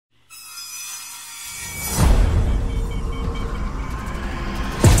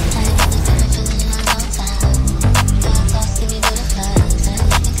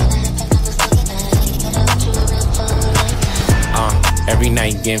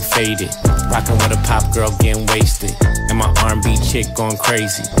night getting faded. Rockin' with a pop girl getting wasted. And my R&B chick going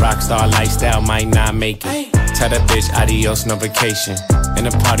crazy. Rockstar lifestyle might not make it. Tell that bitch adios, no vacation. In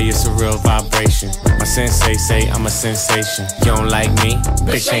the party it's a real vibration. My sensei say I'm a sensation. You don't like me?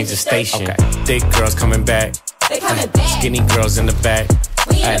 Bitch, change the station. Okay. Thick girls coming back. They coming back. Skinny girls in the back.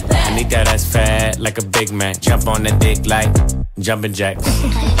 I need that ass fat like a Big Mac. Jump on that dick like jumping jacks.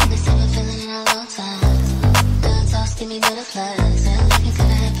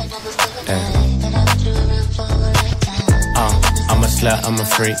 I'm a slut, I'm a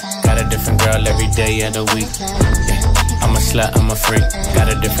freak. Got a different girl every day of the week. Yeah. I'm a slut, I'm a freak. Got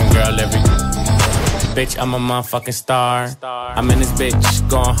a different girl every bitch, I'm a motherfucking star. I'm in this bitch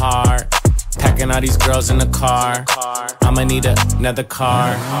going hard. Packing all these girls in the car. I'ma need another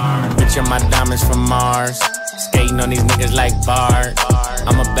car. Bitch, my diamonds from Mars. Skating on these niggas like Bart.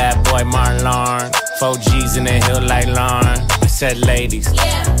 I'm a bad boy, Marlon. 4 G's in the hill like Lauren. I said ladies,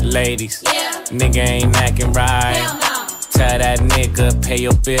 ladies. Nigga ain't acting right. Tell that nigga pay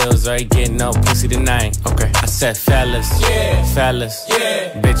your bills or you get no pussy tonight. Okay. I said fellas, fellas.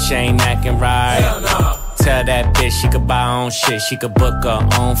 Bitch ain't acting right. Tell that bitch she could buy her own shit. She could book her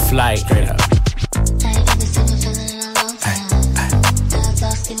own flight. Straight up.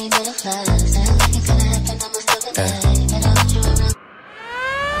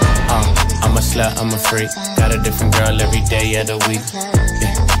 I'm a slut, I'm a freak. Got a different girl every day of the week.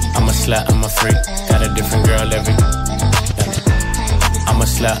 Yeah. I'm a slut, I'm a freak. Got a different girl every I'm a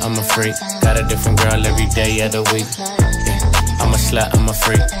slut, I'm a freak. Got a different girl every day of the week. Yeah. I'm a slut, I'm a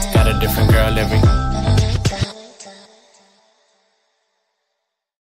freak. Got a different girl every